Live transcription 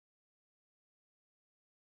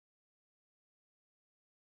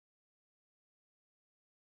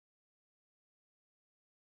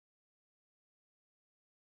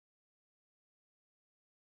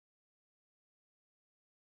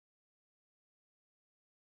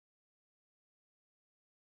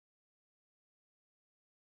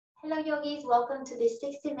Hello yogis, welcome to this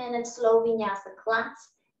 60-minute slow vinyasa class.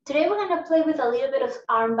 Today we're going to play with a little bit of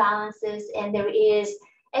arm balances, and there is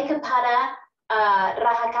Ekapada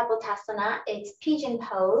Raja Kapotasana. It's pigeon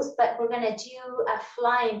pose, but we're going to do a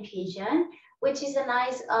flying pigeon, which is a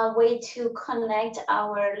nice way to connect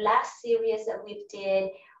our last series that we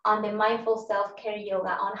did on the mindful self-care yoga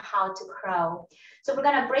on how to crow. So we're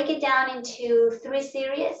going to break it down into 3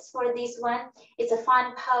 series for this one. It's a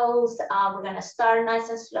fun pose. We're going to start nice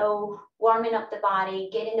and slow, warming up the body,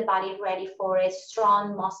 getting the body ready for it,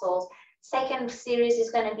 strong muscles. Second series is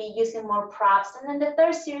going to be using more props. And then the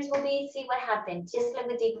third series will be see what happens, just like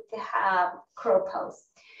we did with the crow pose.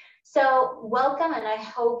 So welcome, and I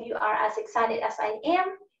hope you are as excited as I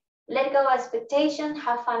am. Let go of expectation,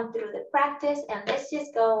 have fun through the practice, and let's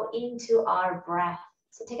just go into our breath.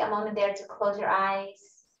 So take a moment there to close your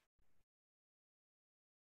eyes.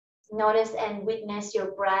 Notice and witness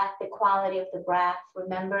your breath, the quality of the breath.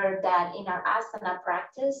 Remember that in our asana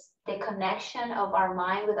practice, the connection of our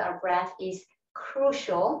mind with our breath is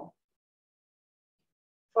crucial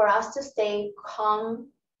for us to stay calm,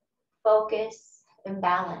 focused, and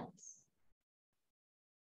balanced.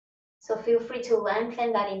 So feel free to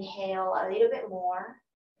lengthen that inhale a little bit more.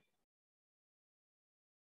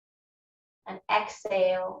 And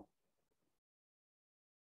exhale.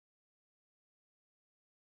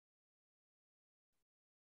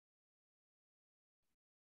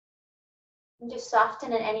 And just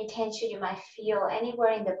soften any tension you might feel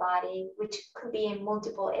anywhere in the body, which could be in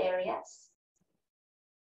multiple areas.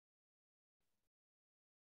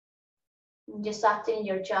 And just soften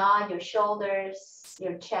your jaw, your shoulders,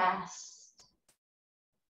 your chest.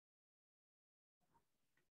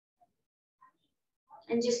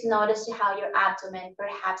 And just notice how your abdomen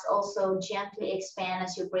perhaps also gently expand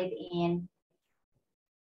as you breathe in.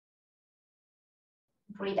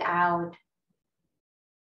 Breathe out.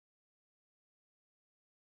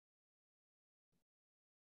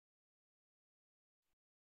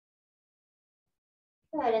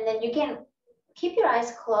 Good, and then you can keep your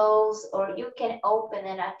eyes closed or you can open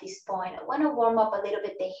it at this point. I want to warm up a little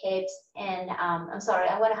bit the hips and I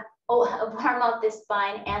want to warm up the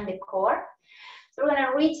spine and the core. So we're going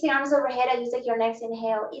to reach the arms overhead as you take your next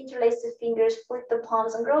inhale, interlace the fingers, flip the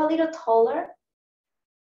palms and grow a little taller.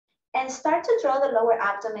 And start to draw the lower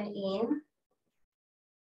abdomen in.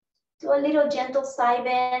 Do a little gentle side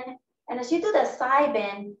bend. And as you do the side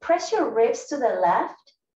bend, press your ribs to the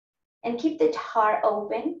left and keep the heart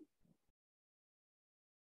open.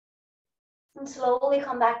 And slowly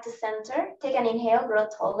come back to center. Take an inhale, grow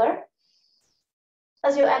taller.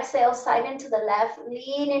 As you exhale, side bend to the left,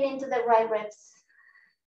 leaning into the right ribs.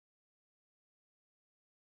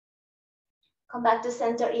 Come back to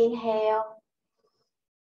center, inhale.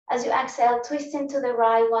 As you exhale, twist into the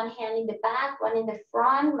right, one hand in the back, one in the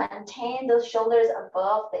front. Maintain those shoulders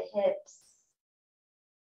above the hips.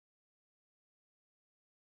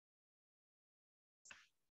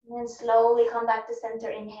 And then slowly come back to center,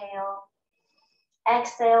 inhale.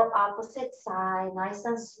 Exhale, opposite side, nice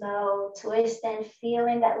and slow. Twist and feel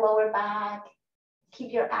in that lower back.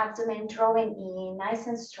 Keep your abdomen drawing in, nice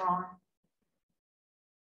and strong.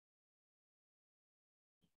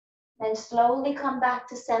 Then slowly come back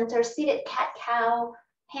to center, seated cat-cow.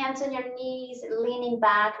 Hands on your knees, leaning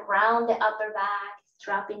back, round the upper back,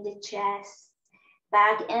 dropping the chest,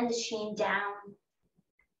 back and the chin down.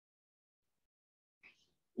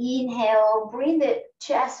 Inhale, bring the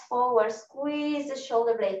chest forward, squeeze the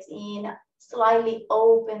shoulder blades in, slightly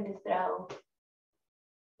open the throat.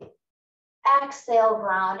 Exhale,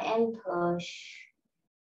 round and push.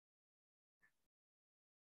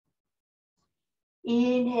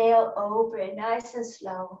 Inhale, open, nice and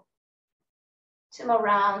slow. 2 more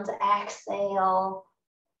rounds, exhale.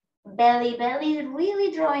 Belly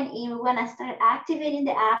really drawing in. We're gonna start activating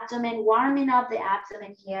the abdomen, warming up the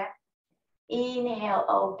abdomen here. Inhale,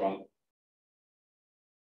 open.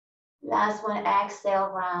 Last one, exhale,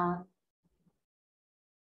 round.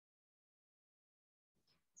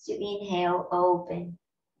 So inhale, open.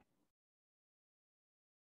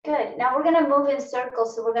 Good, now we're gonna move in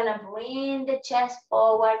circles. So we're gonna bring the chest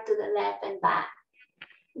forward to the left and back.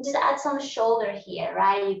 Just add some shoulder here,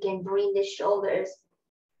 right? You can bring the shoulders.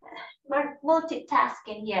 We're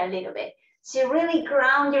multitasking here a little bit. So you really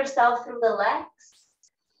ground yourself through the legs.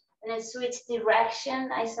 And then switch direction,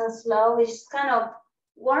 nice and slow. We're just kind of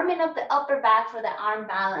warming up the upper back for the arm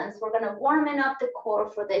balance. We're gonna warming up the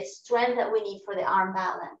core for the strength that we need for the arm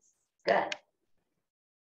balance. Good.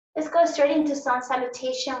 Let's go straight into sun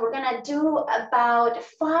salutation. We're gonna do about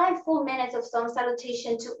 5 full minutes of sun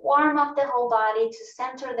salutation to warm up the whole body, to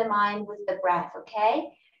center the mind with the breath,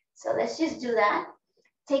 okay? So let's just do that.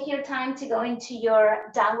 Take your time to go into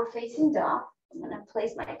your downward facing dog. I'm gonna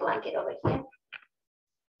place my blanket over here.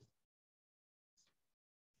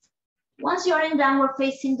 Once you're in downward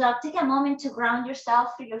facing dog, take a moment to ground yourself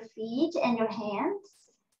through your feet and your hands.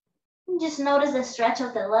 And just notice the stretch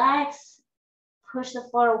of the legs. Push the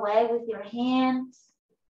floor away with your hands.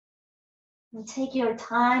 And take your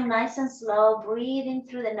time, nice and slow, breathing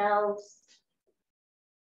through the nose.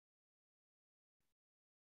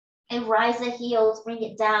 And rise the heels, bring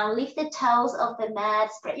it down. Lift the toes off the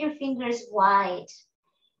mat, spread your fingers wide.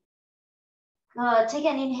 Good, take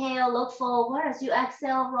an inhale, look forward. As you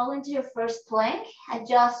exhale, roll into your first plank.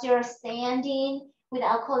 Adjust your standing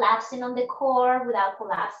without collapsing on the core, without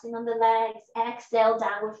collapsing on the legs. Exhale,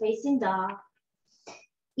 downward facing dog.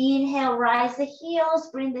 Inhale, rise the heels,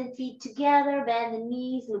 bring the feet together, bend the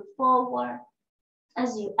knees, look forward.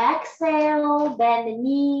 As you exhale, bend the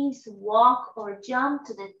knees, walk or jump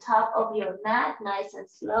to the top of your mat, nice and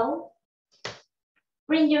slow.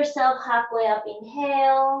 Bring yourself halfway up,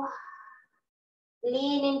 inhale.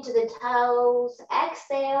 Lean into the toes,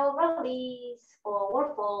 exhale, release,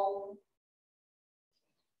 forward fold.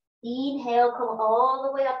 Inhale, come all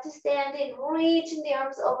the way up to standing, reaching the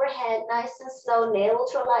arms overhead, nice and slow,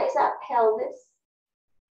 neutralize that pelvis.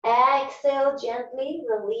 Exhale, gently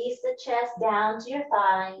release the chest down to your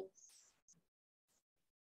thighs.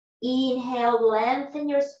 Inhale, lengthen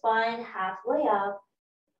your spine halfway up.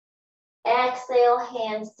 Exhale,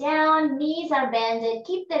 hands down, knees are bended.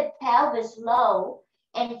 Keep the pelvis low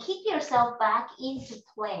and kick yourself back into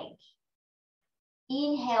plank.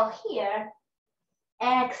 Inhale here.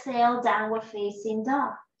 Exhale, downward facing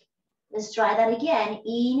dog. Let's try that again.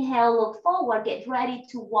 Inhale, look forward. Get ready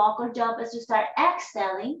to walk or jump as you start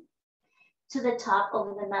exhaling to the top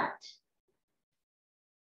of the mat.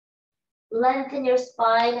 Lengthen your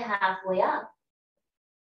spine halfway up.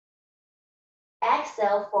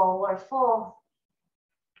 Exhale, forward fold.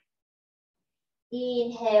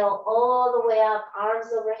 Inhale all the way up, arms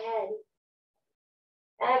overhead.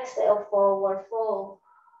 Exhale, forward fold.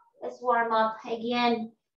 Let's warm up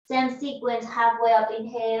again. Same sequence, halfway up,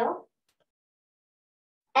 inhale.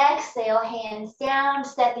 Exhale, hands down,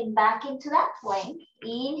 stepping back into that plank.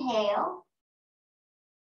 Inhale.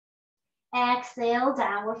 Exhale,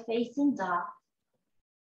 downward facing dog.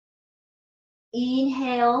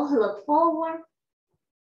 Inhale, look forward.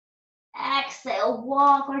 Exhale,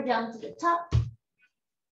 walk or jump to the top.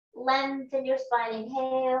 Lengthen your spine,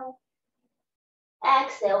 inhale.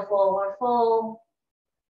 Exhale, forward fold.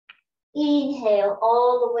 Inhale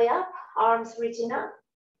all the way up, arms reaching up.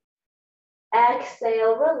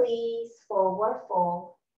 Exhale, release, forward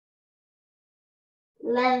fold.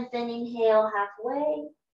 Lengthen, inhale halfway.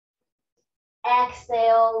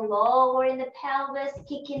 Exhale, lowering the pelvis,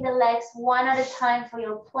 kicking the legs one at a time for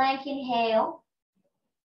your plank inhale.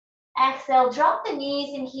 Exhale, drop the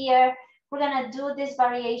knees in here. We're gonna do this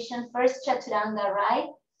variation first, chaturanga, right?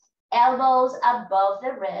 Elbows above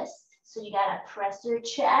the wrist. So you gotta press your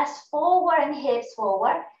chest forward and hips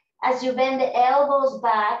forward. As you bend the elbows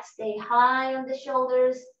back, stay high on the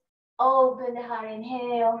shoulders. Open the heart,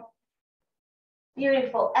 inhale.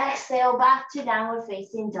 Beautiful, exhale, back to downward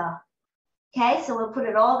facing dog. Okay, so we'll put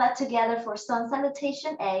it all that together for sun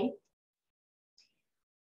salutation A.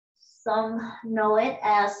 Some know it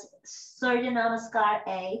as Surya Namaskar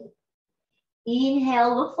A.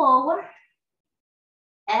 Inhale, look forward.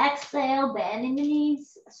 Exhale, bend in the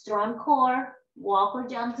knees, strong core. Walk or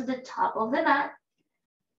jump to the top of the mat.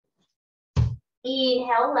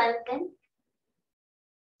 Inhale, lengthen.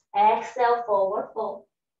 Exhale, forward fold.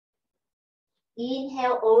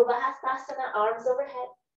 Inhale, Urdhva Hastasana, arms overhead.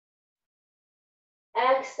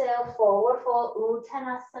 Exhale, forward fold,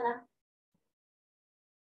 Uttanasana.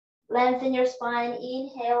 Lengthen your spine.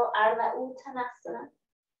 Inhale, Ardha Uttanasana.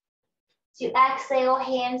 So you exhale,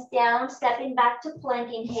 hands down, stepping back to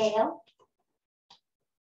plank, inhale.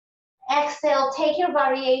 Exhale, take your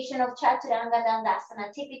variation of Chaturanga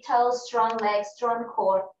Dandasana, tippy toes, strong legs, strong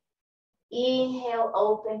core. Inhale,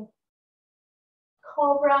 open.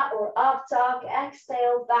 Cobra or up dog,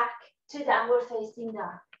 exhale, back to downward facing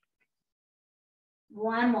dog.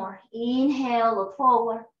 One more, inhale, look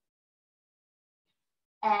forward.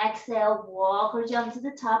 Exhale, walk or jump to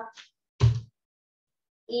the top.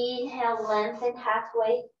 Inhale, lengthen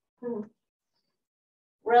halfway.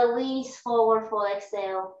 Release, forward fold,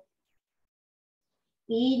 exhale.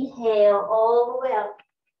 Inhale, all the way up.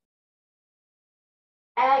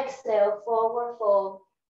 Exhale, forward fold.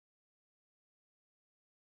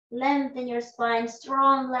 Lengthen your spine,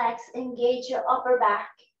 strong legs, engage your upper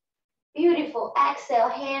back. Beautiful, exhale,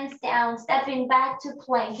 hands down, stepping back to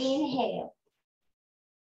plank, inhale.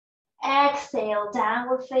 Exhale,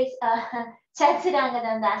 downward face, Chaturanga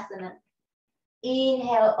Dandasana.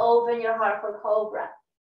 Inhale, open your heart for Cobra.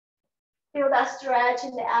 Feel that stretch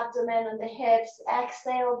in the abdomen and the hips.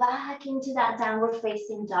 Exhale, back into that downward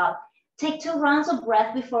facing dog. Take 2 rounds of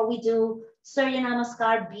breath before we do Surya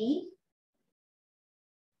Namaskar B.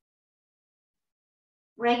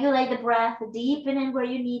 Regulate the breath, deepening where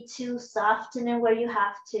you need to, softening where you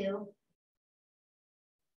have to.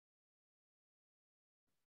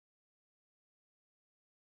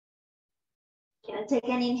 Gonna take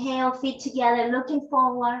an inhale, feet together, looking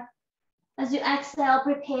forward. As you exhale,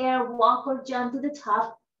 prepare, walk or jump to the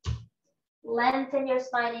top. Lengthen your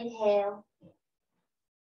spine, inhale.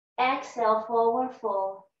 Exhale, forward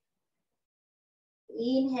fold.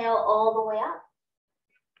 Inhale all the way up.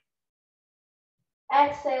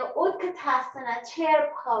 Exhale, Utkatasana,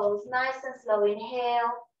 chair pose, nice and slow,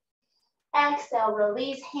 inhale. Exhale,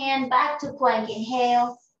 release, hand back to plank,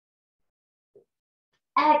 inhale.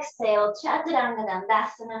 Exhale, Chaturanga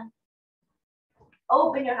Dandasana.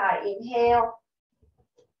 Open your heart, inhale.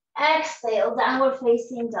 Exhale, downward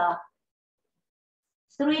facing dog.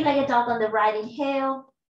 3-legged dog on the right,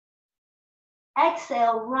 inhale.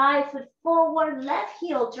 Exhale, right foot forward, left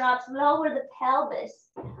heel drops, lower the pelvis.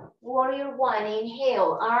 Warrior 1,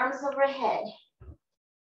 inhale, arms overhead.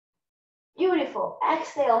 Beautiful.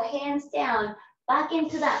 Exhale, hands down, back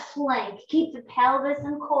into that plank. Keep the pelvis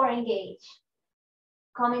and core engaged.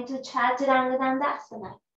 Coming to Chaturanga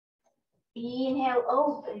Dandasana. Inhale,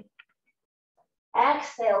 open.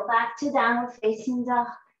 Exhale, back to downward facing dog.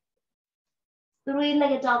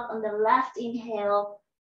 3-legged dog on the left, inhale.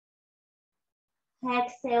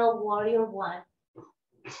 Exhale, warrior 1.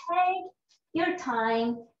 Take your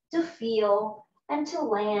time to feel and to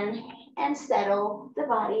land and settle the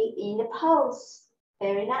body in the pose.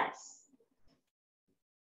 Very nice.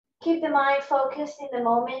 Keep the mind focused in the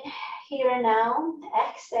moment, here and now.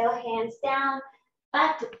 Exhale, hands down,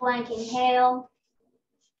 back to plank, inhale.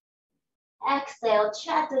 Exhale,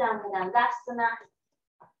 Chaturanga Dandasana.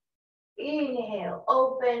 Inhale,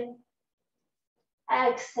 open.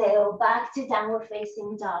 Exhale, back to downward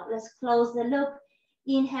facing dog. Let's close the loop.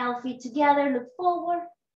 Inhale, feet together, look forward.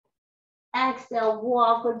 Exhale,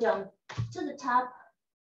 walk or jump to the top.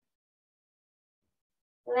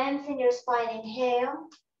 Lengthen your spine, inhale.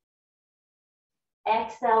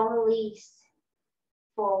 Exhale, release.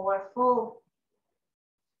 Forward fold.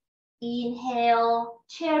 Inhale,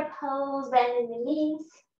 chair pose, bending the knees.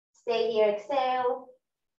 Stay here, exhale.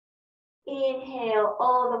 Inhale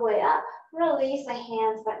all the way up. Release the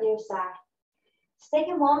hands by your side. Let's take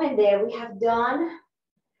a moment there. We have done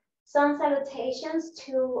sun salutations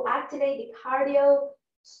to activate the cardio,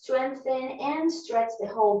 strengthen and stretch the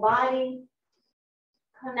whole body.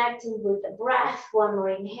 Connecting with the breath. One more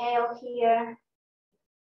inhale here.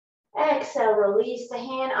 Exhale, release the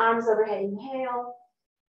hand, arms overhead, inhale.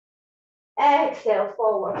 Exhale,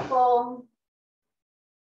 forward fold.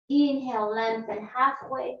 Inhale, lengthen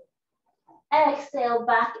halfway. Exhale,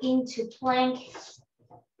 back into plank.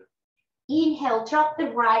 Inhale, drop the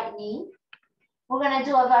right knee. We're gonna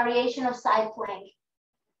do a variation of side plank.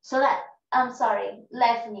 So that,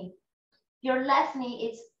 left knee. Your left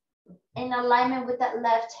knee is in alignment with that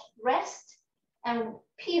left wrist and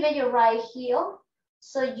pivot your right heel.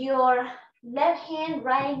 So your left hand,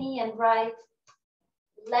 right knee and right,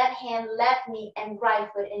 left hand, left knee and right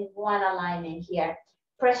foot in one alignment here.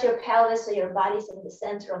 Press your pelvis so your body's in the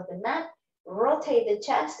center of the mat. Rotate the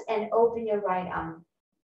chest and open your right arm.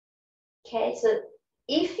 Okay, so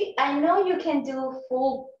I know you can do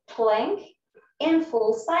full plank and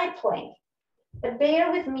full side plank, but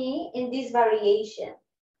bear with me in this variation.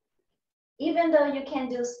 Even though you can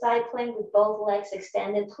do side plank with both legs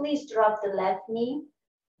extended, please drop the left knee.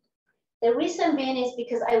 The reason being is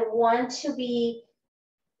because I want you to be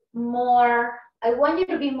more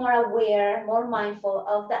aware, more mindful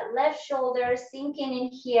of that left shoulder sinking in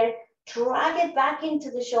here. Drag it back into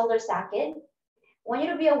the shoulder socket. I want you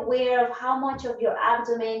to be aware of how much of your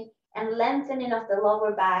abdomen and lengthening of the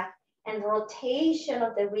lower back and rotation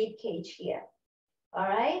of the rib cage here. All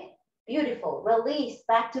right, beautiful. Release,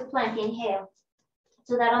 back to plank, inhale.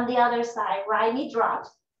 So that on the other side, right knee drops,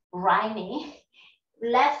 right knee,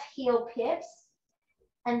 left heel pips,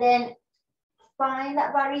 and then find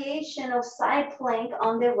that variation of side plank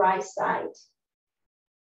on the right side.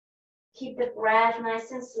 Keep the breath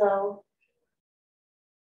nice and slow.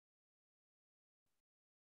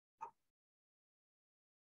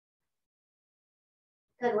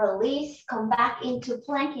 Good, release, come back into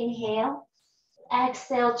plank, inhale.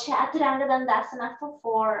 Exhale, Chaturanga Dandasana for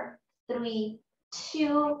 4, 3,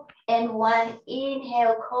 2, and 1.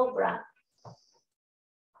 Inhale, Cobra.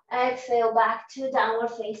 Exhale back to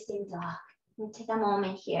downward facing dog. And take a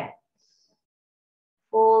moment here.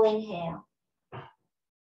 Full inhale.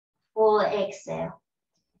 Full exhale.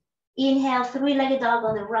 Inhale, three-legged dog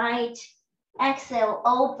on the right. Exhale,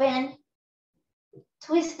 open.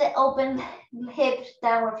 Twist the open hip,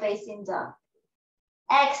 downward facing dog.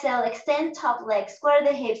 Exhale, extend top leg, square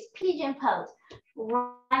the hips, pigeon pose.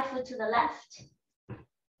 Right foot to the left.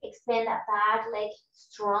 Extend that back leg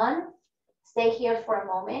strong. Stay here for a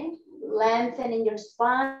moment. Lengthen in your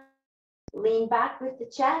spine. Lean back with the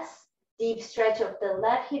chest. Deep stretch of the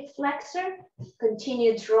left hip flexor.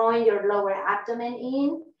 Continue drawing your lower abdomen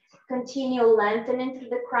in. Continue lengthening through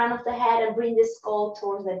the crown of the head and bring the skull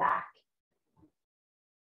towards the back.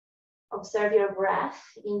 Observe your breath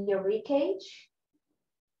in your ribcage.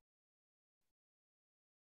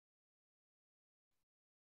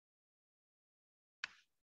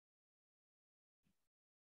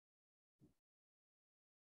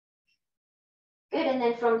 Good, and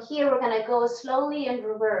then from here, we're gonna go slowly in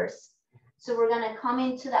reverse. So we're gonna come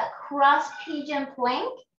into that cross pigeon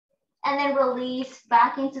plank and then release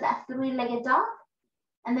back into that three-legged dog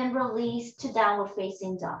and then release to downward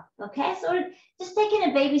facing dog, okay? So we're just taking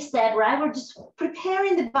a baby step, right? We're just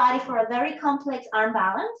preparing the body for a very complex arm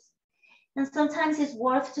balance. And sometimes it's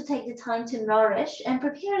worth to take the time to nourish and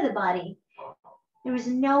prepare the body. There is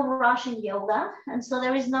no rush in yoga, and so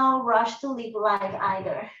there is no rush to live life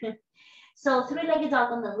either. So three-legged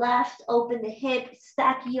dog on the left, open the hip,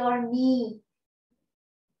 stack your knee.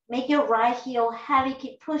 Make your right heel heavy,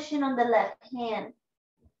 keep pushing on the left hand.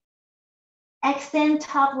 Extend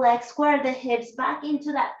top leg, square the hips back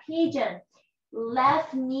into that pigeon.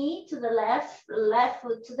 Left knee to the left, left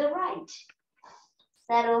foot to the right.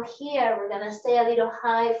 Settle here, we're gonna stay a little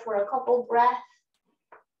high for a couple breaths.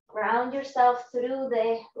 Ground yourself through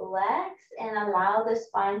the legs and allow the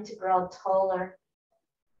spine to grow taller.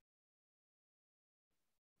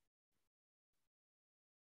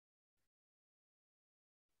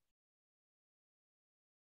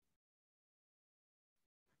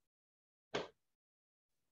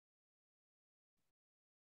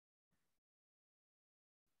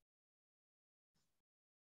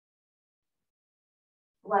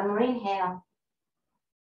 One more inhale.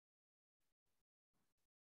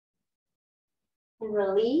 And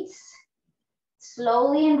release.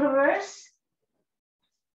 Slowly in reverse.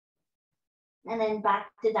 And then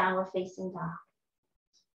back to downward facing dog.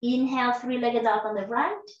 Inhale, three-legged dog on the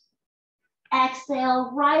right.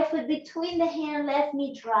 Exhale, right foot between the hand, left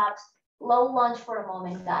knee drops. Low lunge for a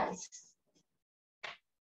moment, guys.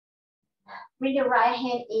 Bring your right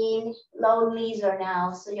hand in, low leaser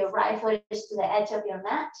now. So your right foot is to the edge of your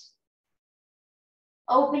mat.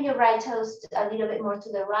 Open your right toes a little bit more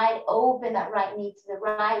to the right. Open that right knee to the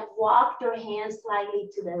right. Walk your hands slightly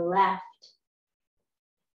to the left.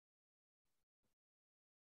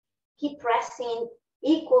 Keep pressing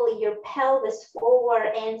equally your pelvis forward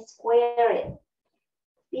and square it.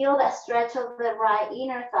 Feel that stretch of the right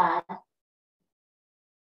inner thigh.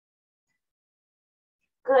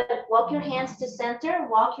 Good. Walk your hands to center.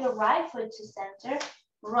 Walk your right foot to center.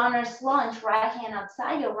 Runner's lunge, right hand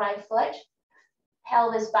outside your right foot.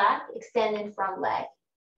 Pelvis back, extending front leg.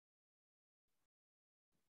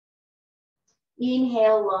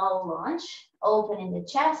 Inhale, low lunge. Opening the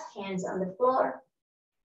chest, hands on the floor.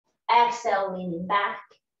 Exhale, leaning back.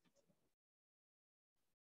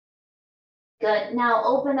 Good. Now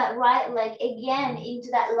open that right leg again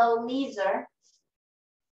into that low leaser.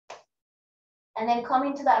 And then come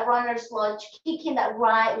into that runner's lunge, kicking that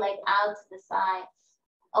right leg out to the side.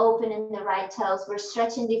 Opening the right toes. We're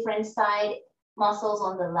stretching different side muscles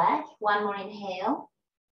on the leg. One more inhale.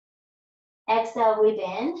 Exhale, we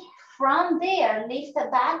bend. From there, lift the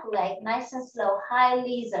back leg nice and slow, high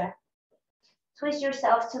leaser. Twist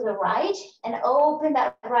yourself to the right and open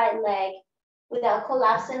that right leg without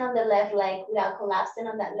collapsing on the left leg, without collapsing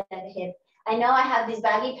on that left hip. I know I have these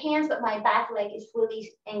baggy pants, but my back leg is fully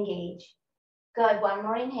engaged. Good, one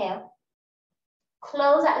more inhale.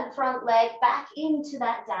 Close that front leg back into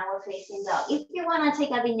that downward facing dog. If you wanna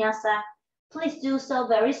take a vinyasa, please do so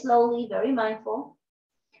very slowly, very mindful.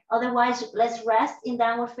 Otherwise, let's rest in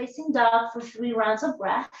downward facing dog for 3 rounds of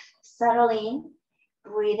breath. Settle in,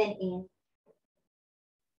 breathing in.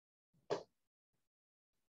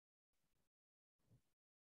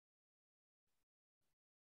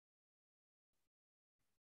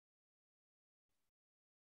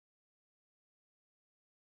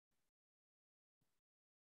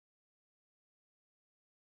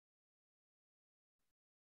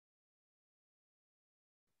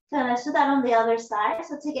 So let's do that on the other side.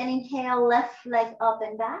 So take an inhale, left leg up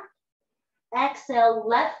and back. exhale,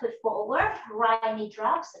 left foot forward, right knee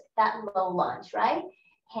drops, that low lunge, right?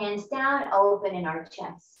 Hands down, open in our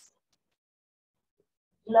chest.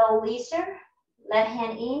 Low laser, left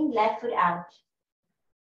hand in, left foot out.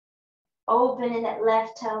 Opening that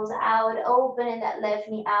left toes out, opening that left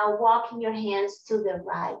knee out, walking your hands to the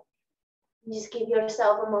right. Just give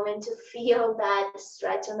yourself a moment to feel that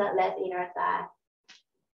stretch on that left inner thigh.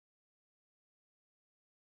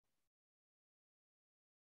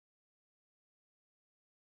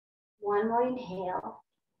 One more inhale.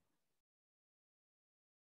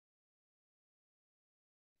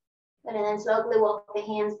 And then slowly walk the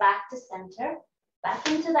hands back to center. Back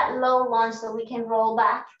into that low lunge so we can roll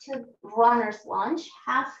back to runner's lunge.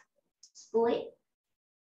 Half split.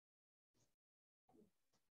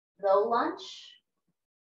 Low lunge.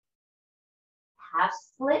 Half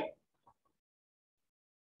split.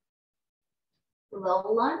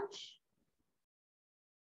 Low lunge.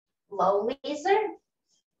 Low laser.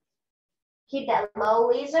 Keep that low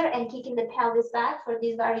laser and kicking the pelvis back for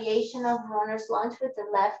this variation of runner's lunge with the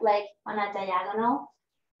left leg on a diagonal.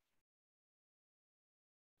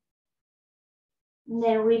 And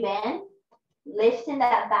then rebend, lifting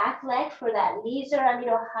that back leg for that laser a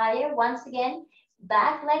little higher. Once again,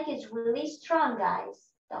 back leg is really strong, guys.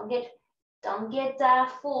 Don't get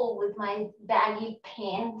full with my baggy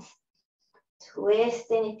pants.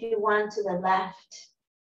 Twisting if you want to the left.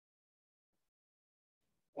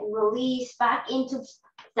 And release back into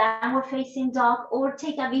downward facing dog or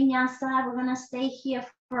take a vinyasa. We're gonna stay here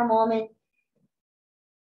for a moment.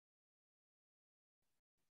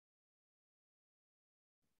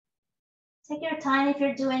 Take your time if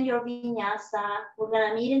you're doing your vinyasa. We're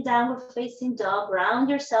gonna meet in downward facing dog. Round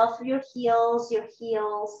yourself through your heels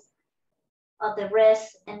of the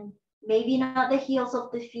wrists, and maybe not the heels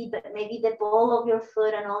of the feet, but maybe the ball of your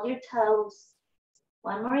foot and all your toes.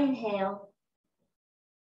 One more inhale.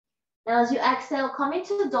 Now, as you exhale, come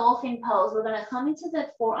into dolphin pose. We're gonna come into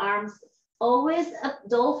the forearms. Always a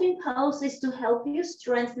dolphin pose is to help you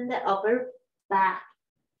strengthen the upper back,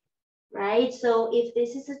 right? So if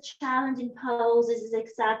this is a challenging pose, this is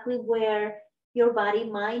exactly where your body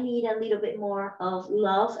might need a little bit more of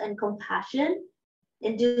love and compassion,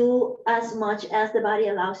 and do as much as the body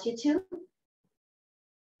allows you to.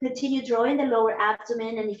 Continue drawing the lower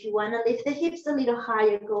abdomen, and if you want to lift the hips a little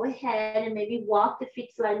higher, go ahead and maybe walk the feet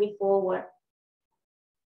slightly forward.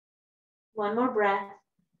 One more breath.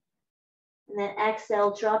 And then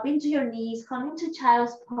exhale, drop into your knees, come into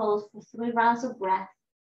child's pose for 3 rounds of breath.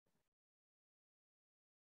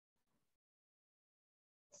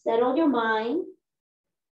 Settle your mind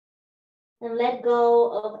and let go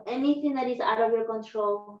of anything that is out of your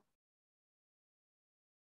control.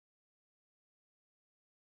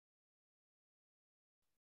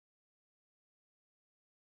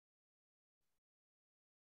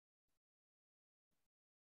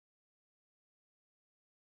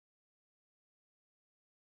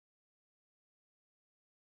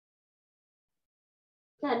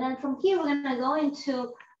 And then from here, we're gonna go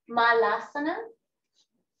into Malasana.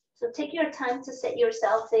 So take your time to set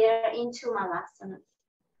yourself there into Malasana.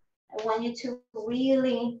 I want you to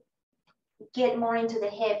really get more into the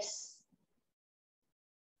hips.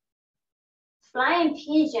 Flying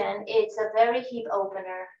pigeon, it's a very hip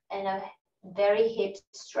opener and a very hip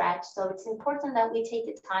stretch. So it's important that we take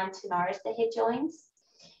the time to nourish the hip joints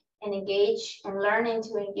and engage and learning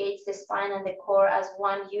to engage the spine and the core as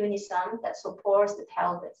one unison that supports the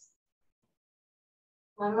pelvis.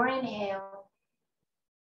 One more inhale.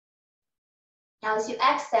 Now as you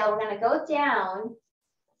exhale, we're gonna go down,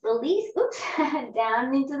 release, oops,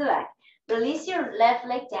 down into the back. Release your left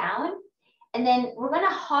leg down, and then we're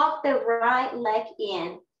gonna hop the right leg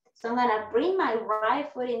in. So I'm gonna bring my right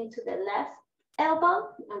foot into the left elbow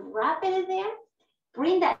and wrap it in there.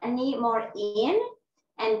 Bring that knee more in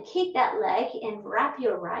and kick that leg and wrap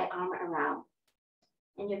your right arm around.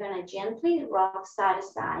 And you're gonna gently rock side to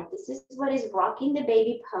side. This is what is rocking the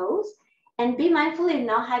baby pose. And be mindful of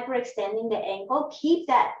not hyperextending the ankle. Keep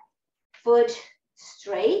that foot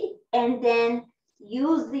straight and then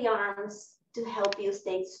use the arms to help you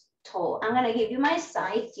stay tall. I'm gonna give you my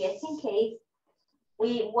side just in case.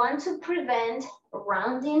 We want to prevent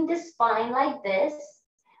rounding the spine like this.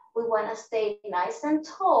 We wanna stay nice and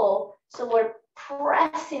tall, so we're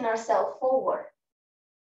pressing ourselves forward.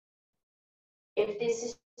 If this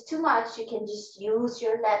is too much, you can just use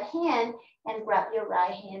your left hand and grab your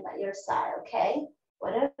right hand by your side, okay?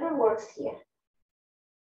 Whatever works here.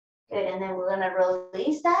 Good, and then we're gonna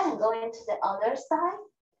release that and go into the other side.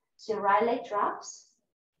 So your right leg drops.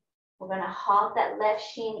 We're gonna hop that left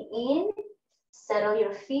shin in, settle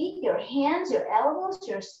your feet, your hands, your elbows,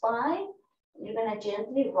 your spine. You're gonna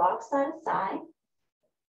gently rock side to side.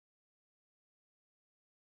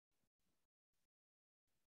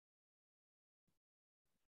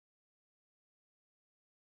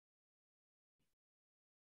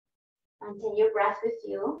 Maintain your breath with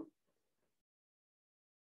you.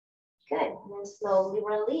 Good, and then slowly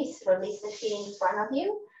release. Release the feet in front of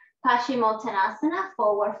you. Paschimottanasana,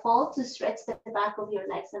 forward fold to stretch the back of your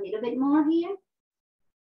legs a little bit more here.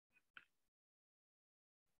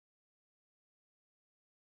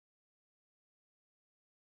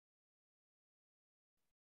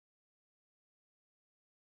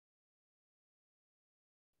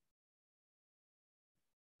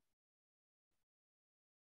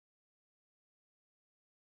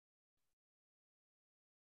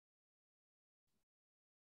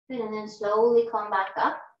 Good, and then slowly come back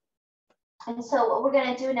up. And so what we're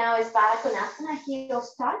gonna do now is Baddha Konasana,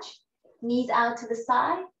 heels touch, knees out to the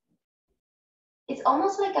side. It's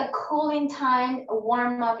almost like a cooling time, a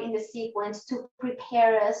warm up in the sequence to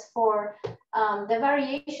prepare us for the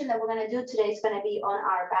variation that we're gonna do today is gonna be on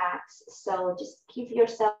our backs. So just give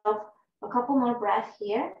yourself a couple more breaths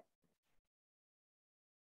here.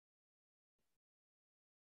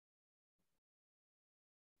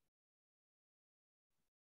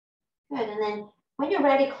 Good, and then when you're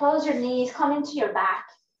ready, close your knees, come into your back.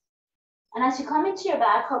 And as you come into your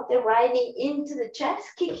back, hop the right knee into the chest,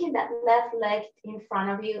 kicking that left leg in front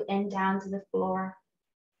of you and down to the floor.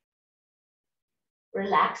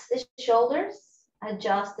 Relax the shoulders,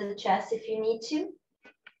 adjust the chest if you need to.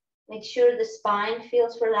 Make sure the spine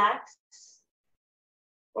feels relaxed.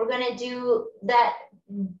 We're gonna do that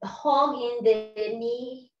hugging the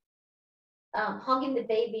knee, hugging the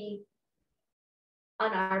baby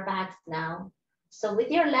on our backs now. So with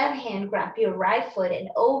your left hand, grab your right foot and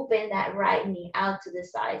open that right knee out to the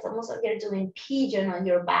side. It's almost like you're doing pigeon on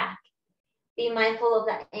your back. Be mindful of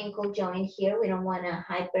that ankle joint here. We don't want to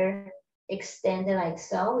hyper extend it like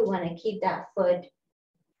so. We want to keep that foot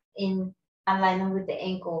in alignment with the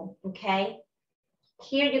ankle, okay?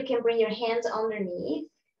 Here you can bring your hands underneath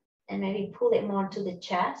and maybe pull it more to the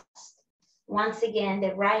chest. Once again,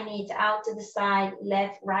 the right knee is out to the side,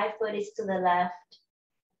 right foot is to the left.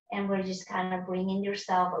 And we're just kind of bringing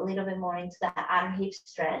yourself a little bit more into that outer hip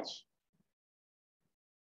stretch.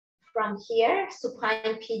 From here,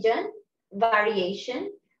 supine pigeon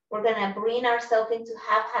variation. We're gonna bring ourselves into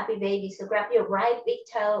half happy baby. So grab your right big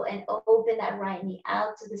toe and open that right knee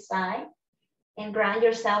out to the side and ground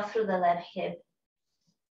yourself through the left hip.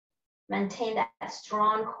 Maintain that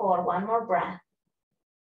strong core, one more breath.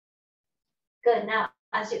 Good, now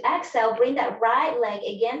as you exhale, bring that right leg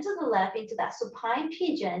again to the left into that supine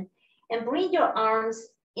pigeon and bring your arms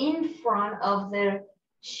in front of the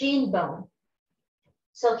shin bone.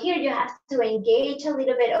 So here you have to engage a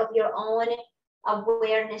little bit of your own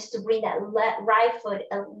awareness to bring that right foot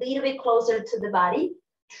a little bit closer to the body.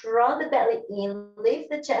 Draw the belly in, lift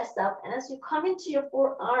the chest up, and as you come into your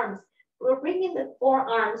forearms, we're bringing the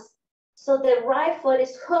forearms so the right foot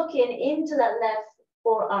is hooking into that left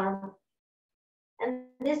forearm. And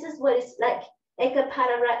this is what it's like,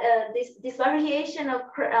 this variation of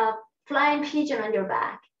flying pigeon on your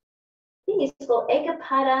back. I think it's called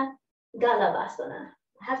Ekapada Galavasana.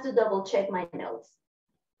 I have to double check my notes.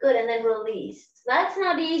 Good, and then release. That's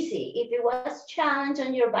not easy. If it was challenge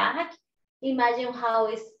on your back, imagine how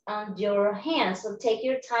it's on your hands. So take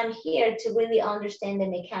your time here to really understand the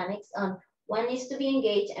mechanics on what needs to be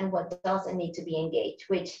engaged and what doesn't need to be engaged,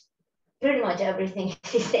 which pretty much everything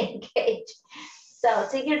is engaged. So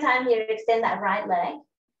take your time here, extend that right leg.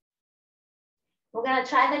 We're gonna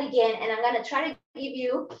try that again, and I'm gonna try to give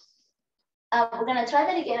you, we're gonna try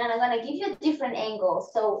that again, and I'm gonna give you a different angle.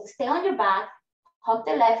 So stay on your back, hug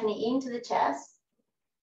the left knee into the chest,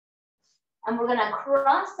 and we're gonna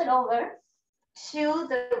cross it over to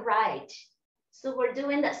the right. So we're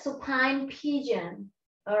doing that supine pigeon,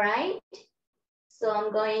 all right? So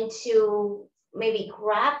I'm going to maybe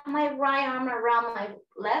grab my right arm around my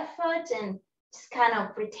left foot and just kind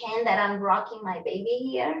of pretend that I'm rocking my baby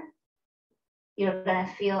here. You're gonna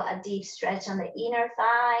feel a deep stretch on the inner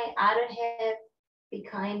thigh, outer hip. Be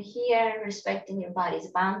kind here, respecting your body's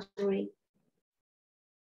boundary.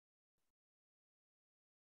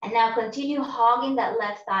 And now continue hogging that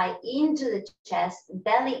left thigh into the chest,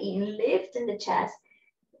 belly in, lifting the chest.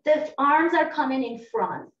 The arms are coming in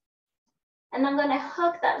front. And I'm gonna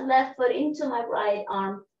hook that left foot into my right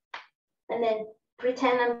arm and then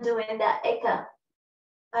pretend I'm doing that Eka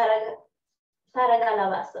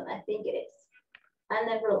Paragalavasana, I think it is. And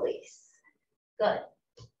then release. Good.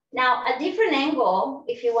 Now, a different angle,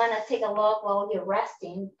 if you wanna take a look while you're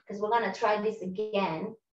resting, because we're gonna try this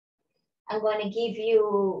again. I'm gonna give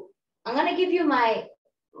you I'm gonna give you my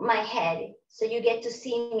head so you get to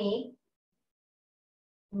see me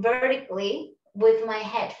vertically with my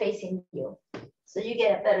head facing you. So you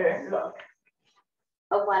get a better look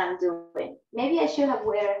of what I'm doing. Maybe I should have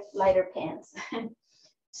wear lighter pants.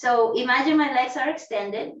 So imagine my legs are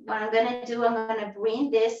extended. What I'm gonna do, I'm gonna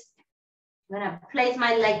bring this, I'm gonna place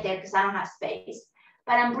my leg there because I don't have space,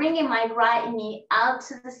 but I'm bringing my right knee out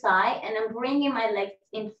to the side and I'm bringing my leg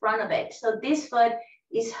in front of it. So this foot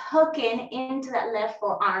is hooking into that left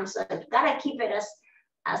forearm. So I've gotta keep it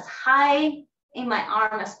as high in my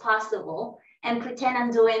arm as possible and pretend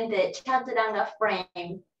I'm doing the chaturanga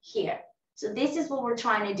frame here. So this is what we're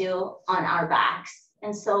trying to do on our backs.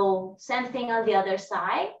 And so same thing on the other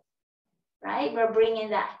side, right? We're bringing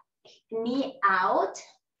that knee out,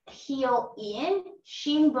 heel in,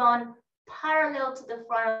 shin bone parallel to the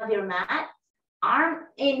front of your mat, arm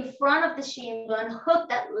in front of the shin bone, hook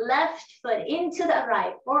that left foot into the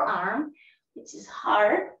right forearm, which is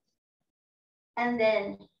hard. And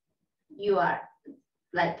then you are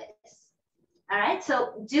like this. All right,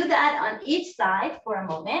 so do that on each side for a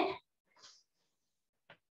moment.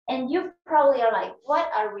 And you probably are like,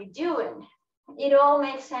 what are we doing? It all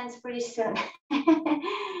makes sense pretty soon.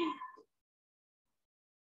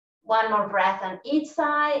 One more breath on each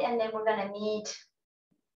side, and then we're gonna meet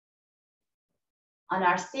on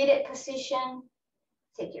our seated position.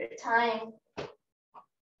 Take your time.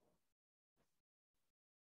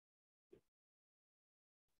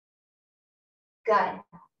 Good.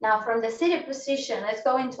 Now from the seated position, let's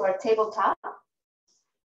go into our tabletop.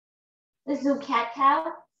 Let's do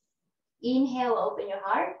cat-cow. Inhale, open your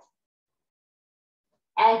heart.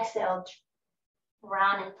 Exhale,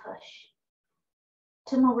 round and push.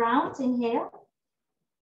 2 more rounds, inhale.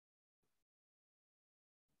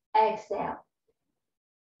 Exhale.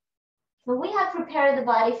 So we have prepared the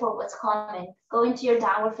body for what's coming. Go into your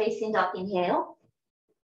downward facing dog, inhale.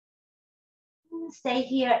 Stay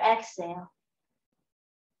here, exhale.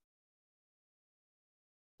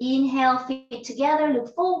 Inhale, feet together,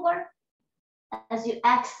 look forward. As you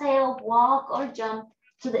exhale, walk or jump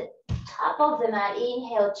to the top of the mat.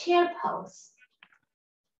 Inhale, chair pose.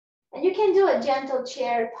 And you can do a gentle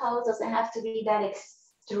chair pose, doesn't have to be that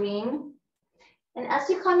extreme. And as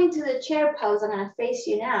you come into the chair pose, I'm gonna face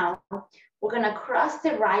you now. We're gonna cross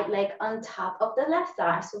the right leg on top of the left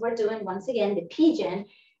thigh. So we're doing, once again, the pigeon.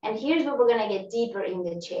 And here's where we're gonna get deeper in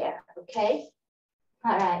the chair, okay?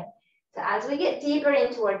 All right, so as we get deeper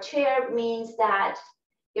into our chair, means that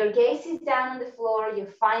your gaze is down on the floor, you're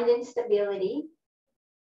finding stability.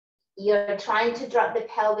 You're trying to drop the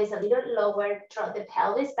pelvis a little lower, drop the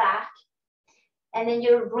pelvis back. And then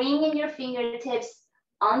you're bringing your fingertips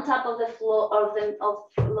on top of the floor,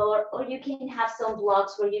 or you can have some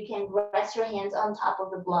blocks where you can rest your hands on top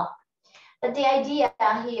of the block. But the idea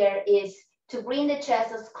here is to bring the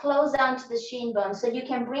chest as close down to the shin bone so you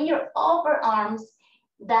can bring your upper arms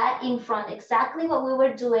that in front, exactly what we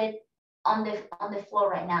were doing on the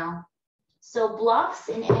floor right now. So blocks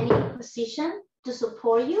in any position to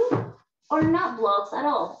support you, or not blocks at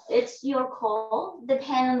all. It's your call,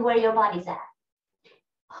 depending on where your body's at.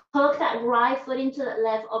 Hook that right foot into the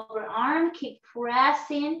left upper arm. Keep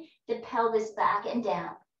pressing the pelvis back and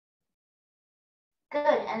down. Good,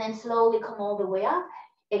 and then slowly come all the way up,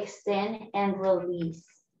 extend and release.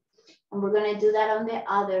 And we're gonna do that on the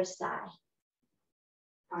other side.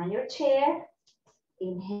 On your chair,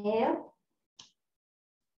 inhale.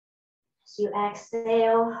 As you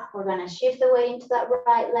exhale, we're gonna shift the weight into that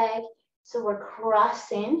right leg. So we're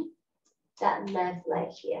crossing that left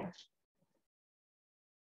leg here.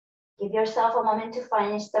 Give yourself a moment to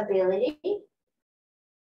find stability.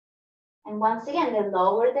 And once again, the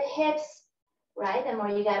lower the hips, right? The more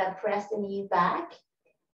you gotta press the knee back.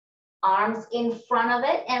 Arms in front of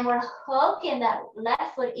it, and we're hooking that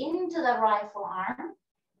left foot into the right forearm.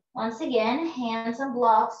 Once again, hands on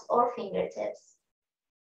blocks or fingertips.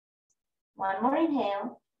 One more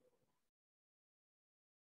inhale.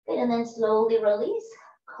 Good, and then slowly release.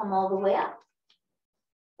 Come all the way up.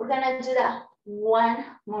 We're gonna do that one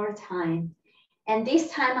more time. And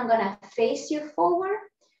this time I'm gonna face you forward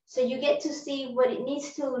so you get to see what it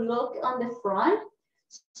needs to look on the front.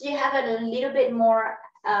 So you have a little bit more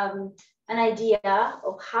an idea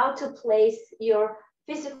of how to place your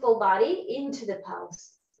physical body into the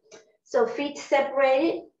pose. So feet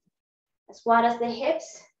separated as wide as the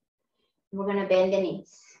hips. We're gonna bend the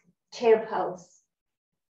knees, chair pose.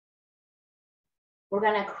 We're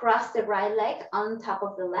gonna cross the right leg on top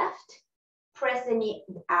of the left, press the knee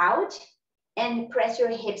out, and press your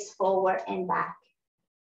hips forward and back.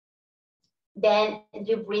 Then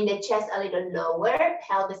you bring the chest a little lower,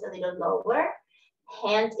 pelvis a little lower,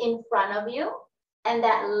 Hands in front of you, and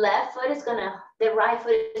that left foot is gonna, the right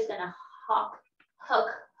foot is gonna hook, hook,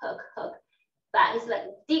 hook, hook. Back is like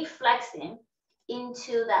deep flexing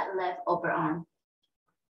into that left upper arm.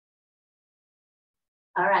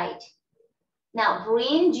 All right. Now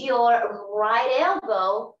bring your right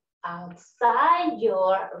elbow outside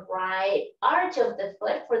your right arch of the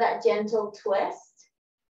foot for that gentle twist.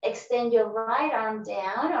 Extend your right arm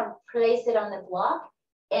down or place it on the block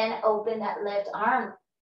and open that left arm.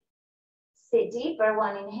 Sit deeper,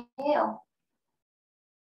 one inhale.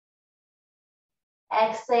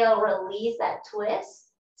 Exhale, release that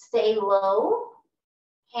twist. Stay low,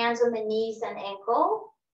 hands on the knees and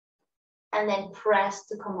ankle, and then press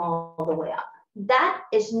to come all the way up. That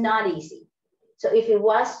is not easy. So if it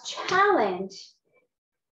was challenge,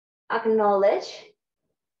 acknowledge,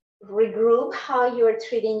 regroup how you're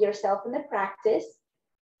treating yourself in the practice.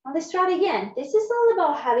 And let's try it again. This is all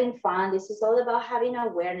about having fun. This is all about having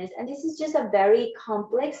awareness. And this is just a very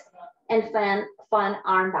complex and fun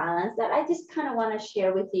arm balance that I just kind of want to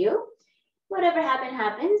share with you. Whatever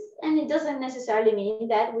happens. And it doesn't necessarily mean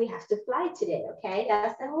that we have to fly today, okay?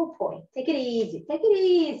 That's the whole point. Take it easy, take it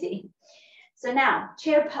easy. So now,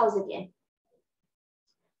 chair pose again.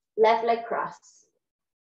 Left leg cross.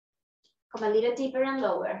 Come a little deeper and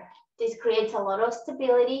lower. This creates a lot of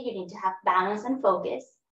stability. You need to have balance and focus.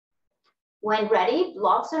 When ready,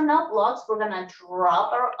 blocks or no blocks, we're gonna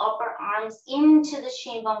drop our upper arms into the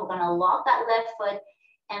shin bone. We're gonna lock that left foot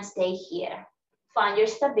and stay here. Find your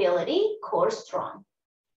stability, core strong.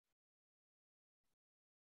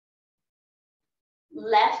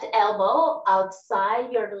 Left elbow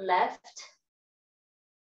outside your left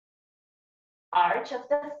arch of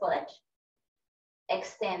the foot.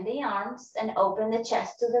 Extend the arms and open the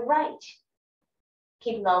chest to the right.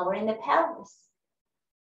 Keep lowering the pelvis.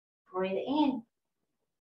 Breathe in.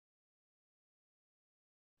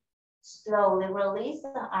 Slowly release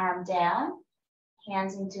the arm down,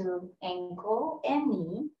 hands into ankle and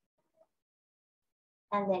knee,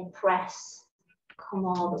 and then press. Come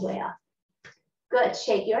all the way up. Good,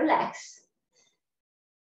 shake your legs.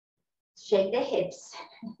 Shake the hips.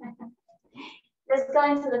 Let's go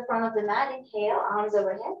into the front of the mat. Inhale, arms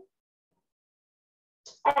overhead.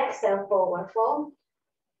 Exhale, forward fold.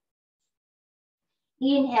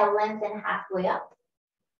 Inhale, lengthen halfway up.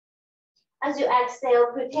 As you exhale,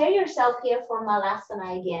 prepare yourself here for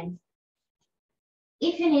Malasana again.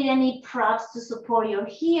 If you need any props to support your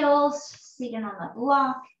heels, sitting on a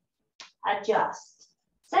block, adjust.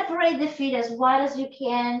 Separate the feet as wide as you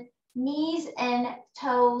can, knees and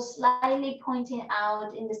toes slightly pointing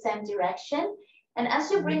out in the same direction. And as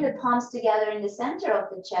you bring the palms together in the center of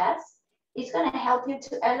the chest, it's going to help you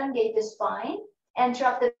to elongate the spine and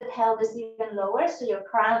drop the pelvis even lower so your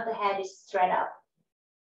crown of the head is straight up.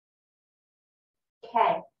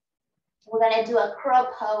 Okay, we're going to do a crow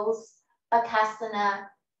pose, Bakasana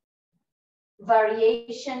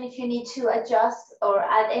variation if you need to adjust or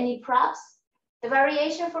add any props. The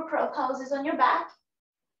variation for crow pose is on your back.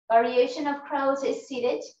 Variation of crows is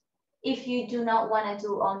seated if you do not want to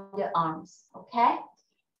do on the arms, okay?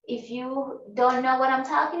 If you don't know what I'm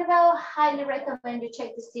talking about, highly recommend you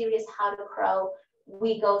check the series How to Crow.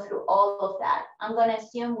 We go through all of that. I'm going to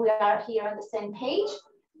assume we are here on the same page.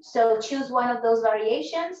 So choose one of those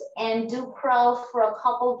variations and do crow for a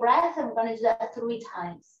couple breaths. And we're going to do that 3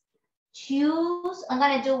 times. Choose, I'm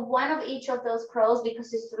going to do one of each of those crows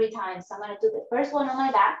because it's 3 times. So I'm going to do the first one on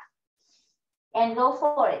my back and go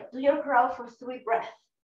for it. Do your crow for 3 breaths.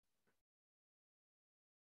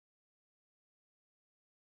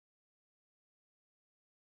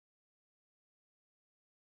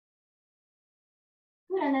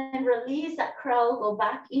 And then release that crow, go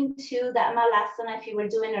back into that Malasana if you were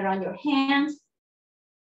doing it on your hands.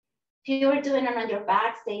 If you were doing it on your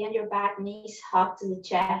back, stay on your back, knees hug to the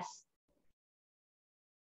chest.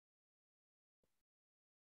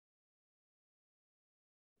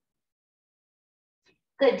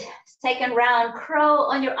 Good, second round, crow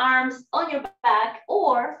on your arms, on your back,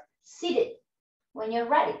 or seated when you're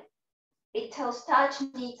ready. Big toes touch,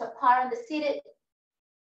 knees apart on the seated.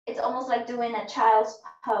 It's almost like doing a child's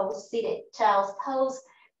pose, seated child's pose.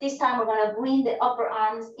 This time we're gonna bring the upper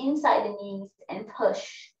arms inside the knees and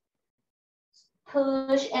push.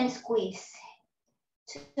 Push and squeeze.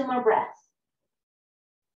 2 more breaths.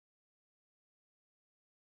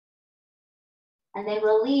 And then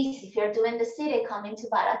release. If you're doing the seated, come into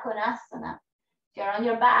Baddha Konasana. If you're on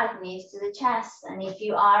your back, knees to the chest. And if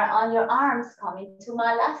you are on your arms, come into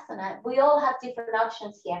Malasana. We all have different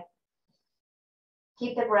options here.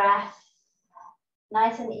 Keep the breath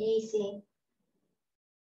nice and easy.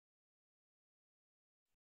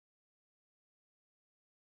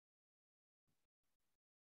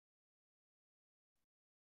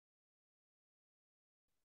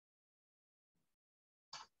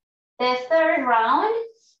 The third round,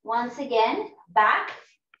 once again, back,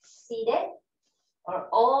 seated, or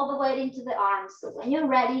all the way into the arms. So when you're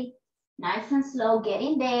ready, nice and slow, get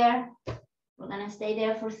in there. We're gonna stay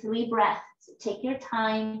there for 3 breaths. So take your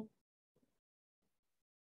time.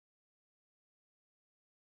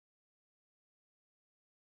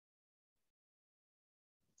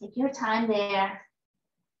 Take your time there.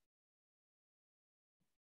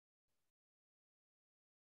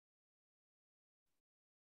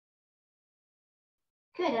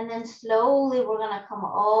 Good, and then slowly we're gonna come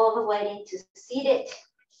all the way into seated.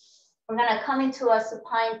 We're gonna come into a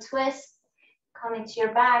supine twist, come into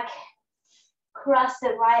your back, cross the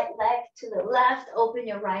right leg to the left, open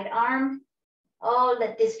your right arm. Oh,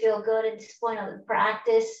 let this feel good at this point of the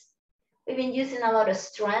practice. We've been using a lot of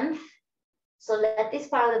strength, so let this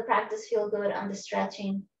part of the practice feel good on the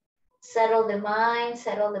stretching. Settle the mind,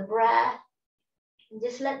 settle the breath, and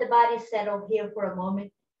just let the body settle here for a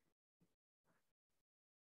moment.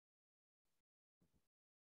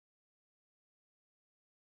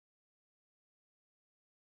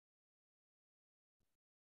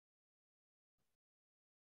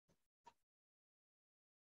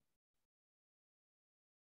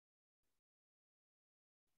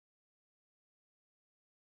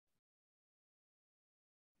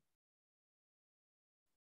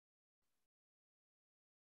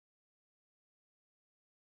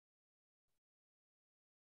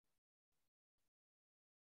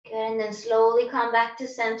 Good, and then slowly come back to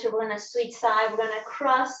center. We're gonna switch side. We're gonna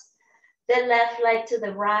cross the left leg to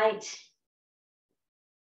the right.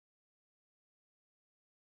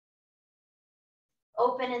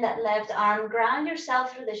 Opening that left arm, ground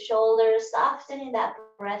yourself through the shoulders, softening that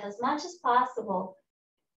breath as much as possible.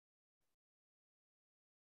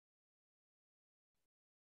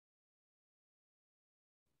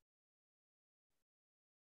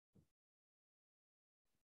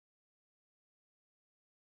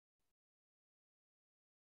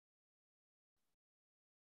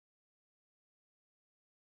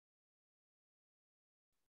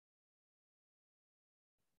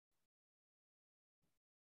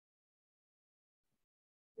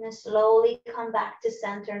 And slowly come back to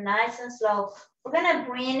center, nice and slow. We're gonna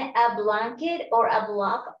bring a blanket or a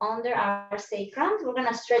block under our sacrum. We're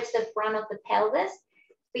gonna stretch the front of the pelvis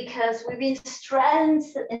because we've been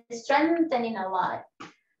strengthening a lot.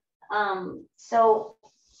 So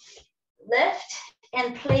lift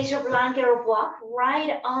and place your blanket or block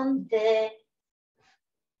right on the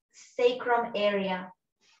sacrum area,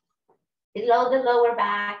 below the lower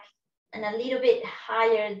back, and a little bit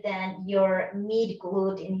higher than your mid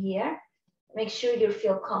glute in here. Make sure you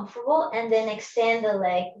feel comfortable, and then extend the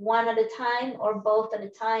leg one at a time or both at a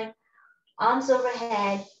time, arms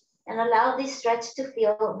overhead, and allow this stretch to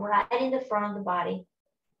feel right in the front of the body.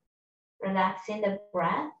 Relaxing the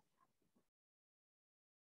breath.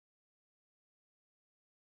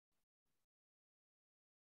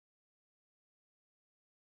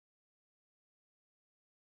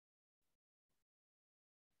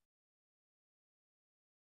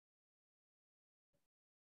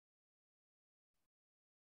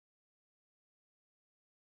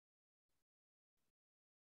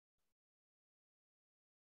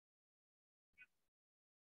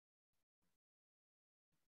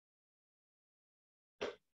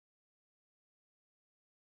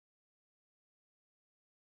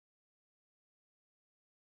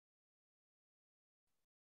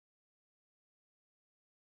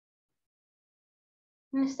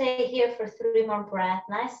 And stay here for 3 more breaths,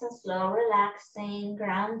 nice and slow, relaxing,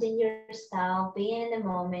 grounding yourself, being in the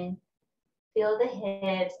moment. Feel the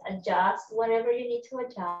hips, adjust whatever you need to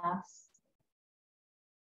adjust.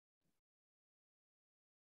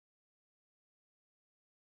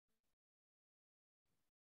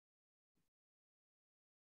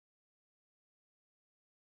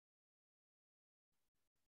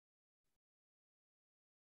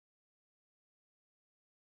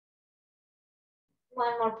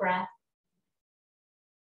 One more breath.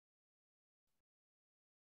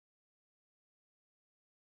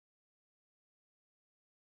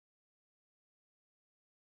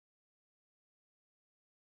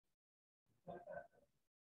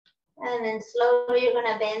 And then slowly you're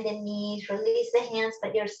gonna bend the knees, release the hands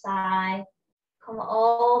at your side, come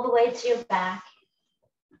all the way to your back.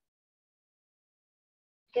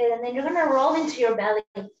 Good, and then you're gonna roll into your belly.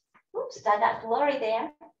 Oops, that got blurry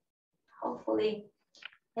there. Hopefully,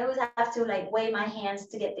 I always have to like wave my hands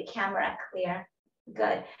to get the camera clear.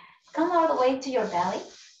 Good, come all the way to your belly.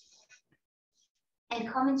 And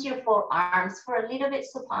come into your forearms for a little bit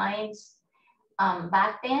supine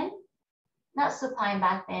back bend. Not supine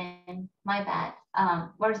back bend, my bad.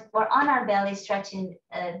 We're on our belly stretching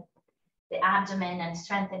the abdomen and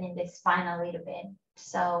strengthening the spine a little bit.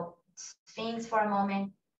 So Sphinx for a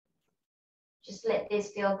moment. Just let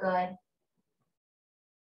this feel good.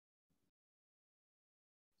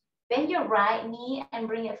 Bend your right knee and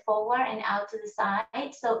bring it forward and out to the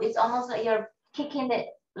side. So it's almost like you're kicking the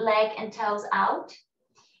leg and toes out.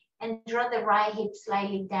 And draw the right hip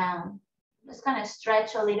slightly down. Just kind of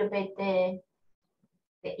stretch a little bit the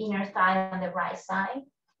inner thigh on the right side.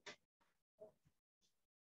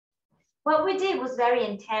 What we did was very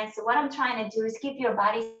intense. So what I'm trying to do is give your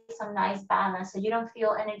body some nice balance so you don't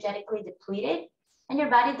feel energetically depleted and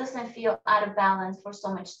your body doesn't feel out of balance for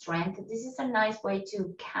so much strength. This is a nice way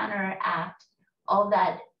to counteract all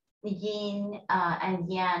that yin and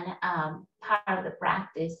yang part of the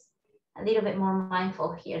practice. A little bit more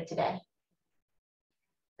mindful here today.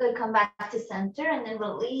 Good, come back to center and then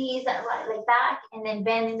release that right leg back and then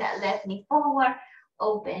bending that left knee forward,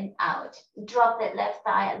 open out. Drop that left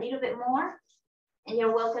thigh a little bit more and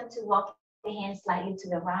you're welcome to walk the hands slightly to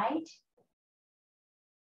the right.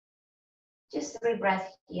 Just 3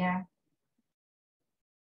 breaths here.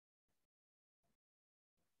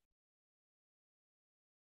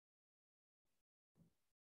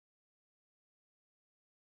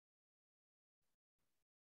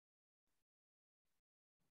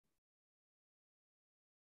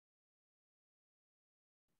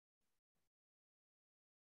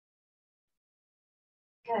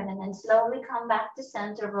 Good, and then slowly come back to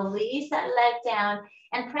center, release that leg down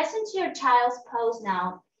and press into your child's pose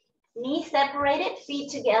now. Knees separated, feet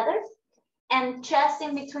together, and chest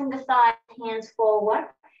in between the thighs, hands forward.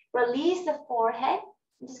 Release the forehead.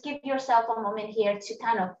 Just give yourself a moment here to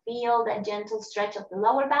kind of feel that gentle stretch of the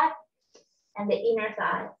lower back and the inner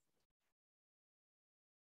thigh.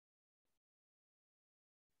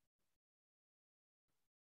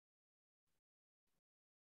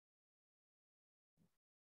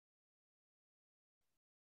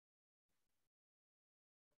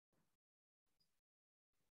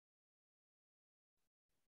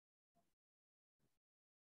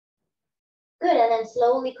 Good, and then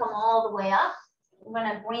slowly come all the way up. We're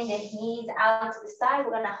gonna bring the knees out to the side.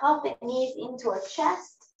 We're gonna hug the knees into our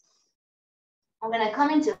chest. I'm gonna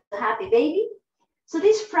come into happy baby. So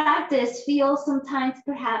this practice feels sometimes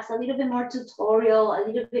perhaps a little bit more tutorial, a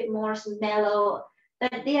little bit more mellow,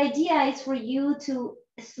 but the idea is for you to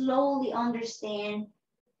slowly understand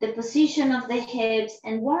the position of the hips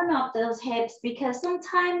and warm up those hips because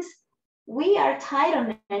sometimes we are tight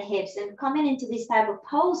on our hips and coming into these type of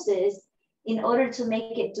poses in order to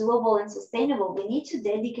make it doable and sustainable, we need to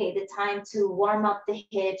dedicate the time to warm up the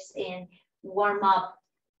hips and warm up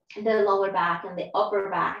the lower back and the upper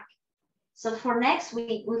back. So for next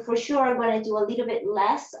week, we for sure are going to do a little bit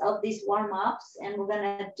less of these warm-ups and we're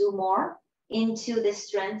going to do more into the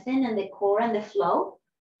strengthen and the core and the flow.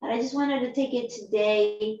 But I just wanted to take it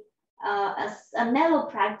today as a mellow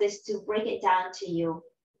practice to break it down to you.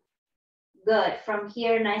 Good. From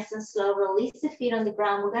here, nice and slow, release the feet on the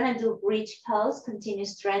ground. We're going to do bridge pose, continue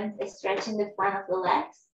strength, stretching the front of the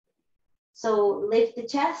legs. So lift the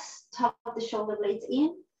chest, tuck the shoulder blades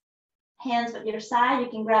in. Hands at your side, you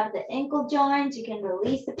can grab the ankle joints, you can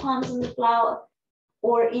release the palms on the floor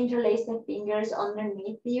or interlace the fingers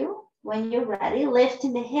underneath you. When you're ready,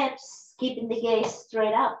 lifting the hips, keeping the gaze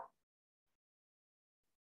straight up.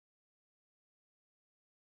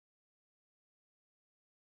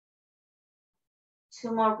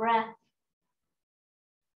 Two more breaths.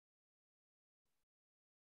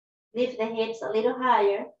 Lift the hips a little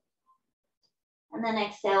higher. And then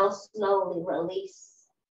exhale, slowly release.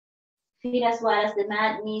 Feet as wide as the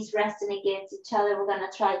mat, knees resting against each other. We're gonna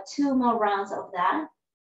try 2 more rounds of that.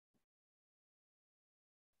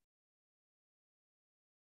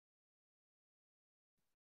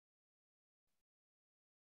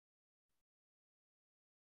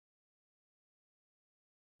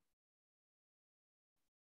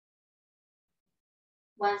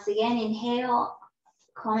 Once again, inhale,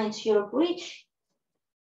 come into your bridge.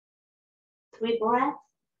 3 breaths.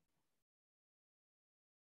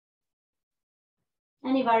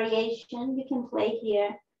 Any variation, you can play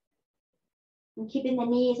here. And keeping the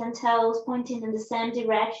knees and toes pointing in the same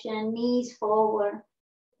direction, knees forward.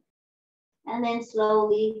 And then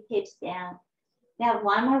slowly hips down. We have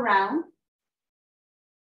 1 more round.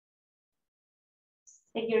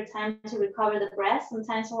 Take your time to recover the breath.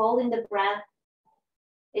 Sometimes holding the breath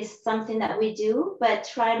is something that we do, but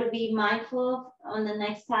try to be mindful on the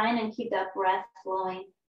next time and keep that breath flowing.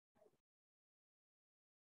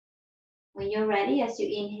 When you're ready, as you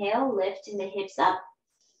inhale, lifting the hips up.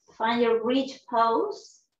 Find your bridge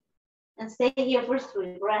pose and stay here for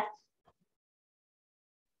 3 breaths.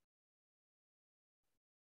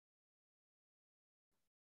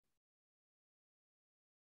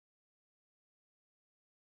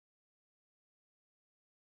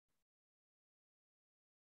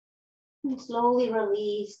 And slowly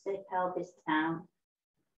release the pelvis down.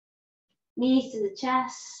 Knees to the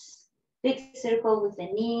chest. Big circle with the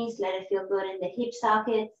knees. Let it feel good in the hip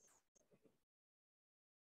sockets.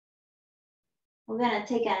 We're gonna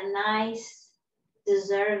take a nice,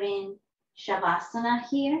 deserving Shavasana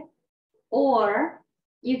here. Or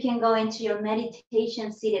you can go into your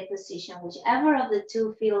meditation seated position, whichever of the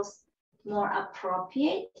two feels more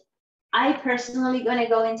appropriate. I personally gonna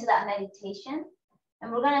go into that meditation,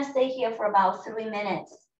 and we're gonna stay here for about 3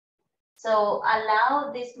 minutes. So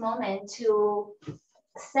allow this moment to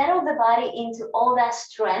settle the body into all that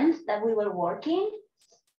strength that we were working.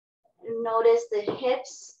 Notice the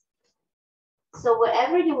hips. So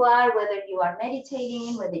wherever you are, whether you are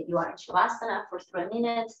meditating, whether you are in Shavasana for 3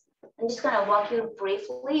 minutes, I'm just gonna walk you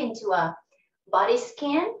briefly into a body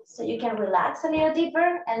scan so you can relax a little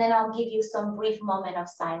deeper, and then I'll give you some brief moment of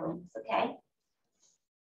silence, okay?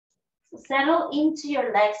 So settle into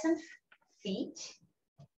your legs and feet.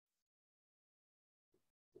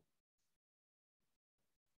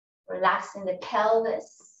 Relaxing the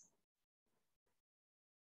pelvis.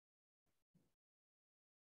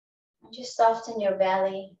 And just soften your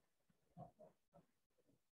belly.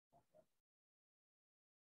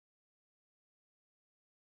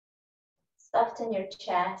 Soften your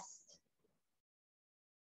chest.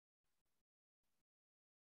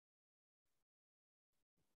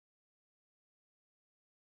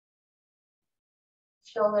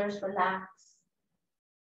 Shoulders relax.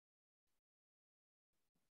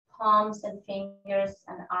 Palms and fingers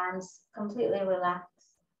and arms completely relax.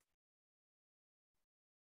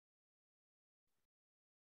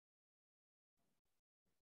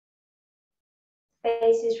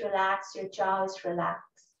 Face is relaxed, your jaw is relaxed.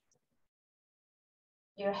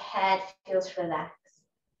 Your head feels relaxed.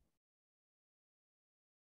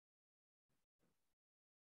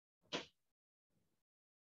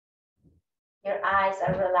 Your eyes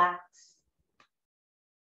are relaxed.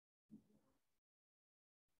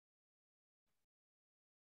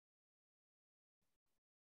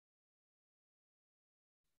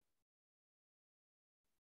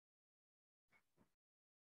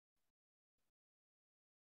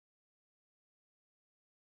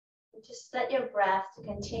 Just let your breath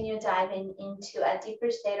continue diving into a deeper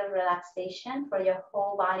state of relaxation for your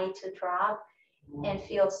whole body to drop and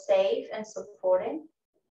feel safe and supported.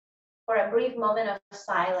 For a brief moment of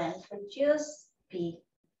silence, for just be.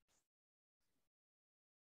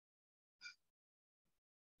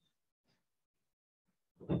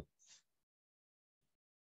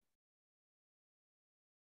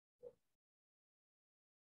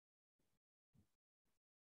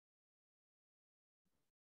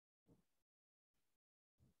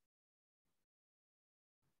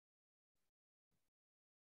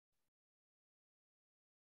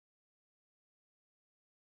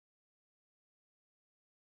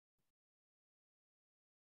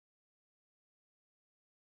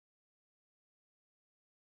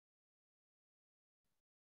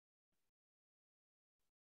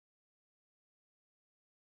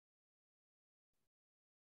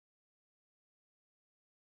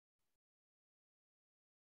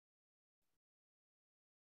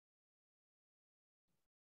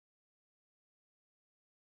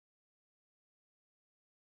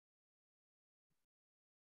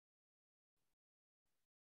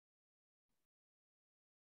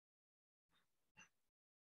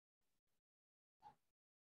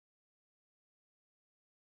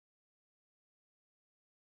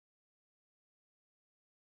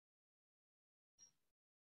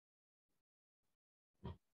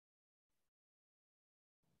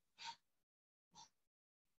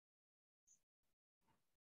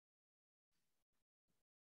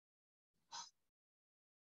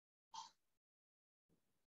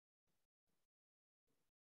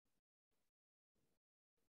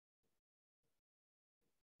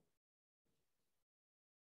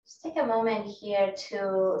 Just take a moment here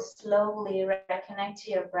to slowly reconnect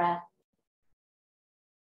to your breath.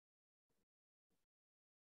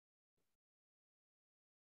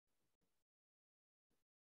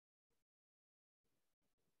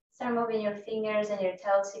 Start moving your fingers and your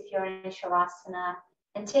toes if you're in Shavasana,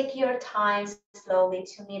 and take your time slowly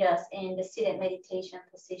to meet us in the seated meditation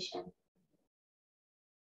position.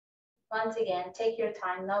 Once again, take your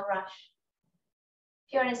time, no rush.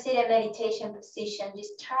 If you're in a seated meditation position,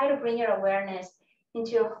 just try to bring your awareness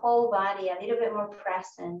into your whole body, a little bit more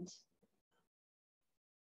present.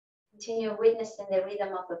 Continue witnessing the rhythm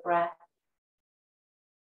of the breath.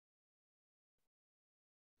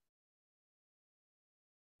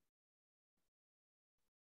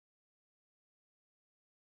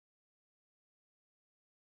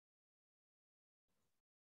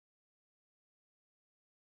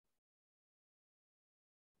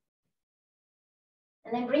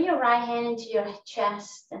 And then bring your right hand into your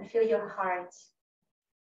chest and feel your heart.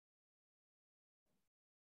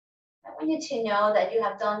 I want you to know that you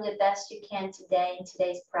have done the best you can today in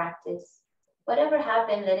today's practice. Whatever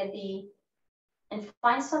happened, let it be. And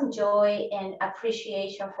find some joy and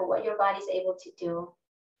appreciation for what your body is able to do.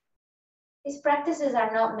 These practices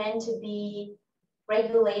are not meant to be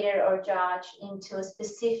regulated or judged into a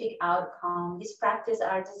specific outcome. These practices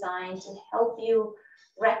are designed to help you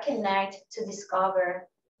reconnect, to discover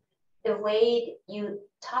the way you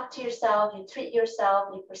talk to yourself, you treat yourself,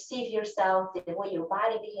 you perceive yourself, the way your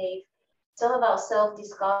body behaves. It's all about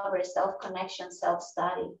self-discovery, self-connection,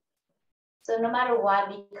 self-study. So no matter what,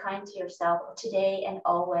 be kind to yourself today and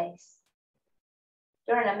always.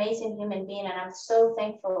 You're an amazing human being, and I'm so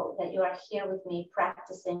thankful that you are here with me,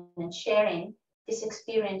 practicing and sharing this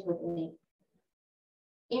experience with me.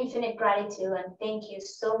 Infinite gratitude, and thank you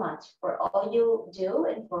so much for all you do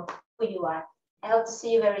and for who you are. I hope to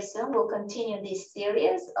see you very soon. We'll continue this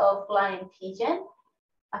series of flying pigeon,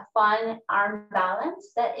 a fun arm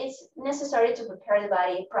balance that is necessary to prepare the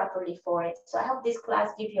body properly for it. So I hope this class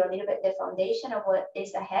gives you a little bit the foundation of what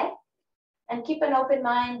is ahead. And keep an open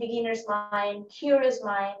mind, beginner's mind, curious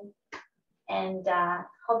mind, and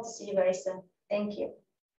hope to see you very soon. Thank you.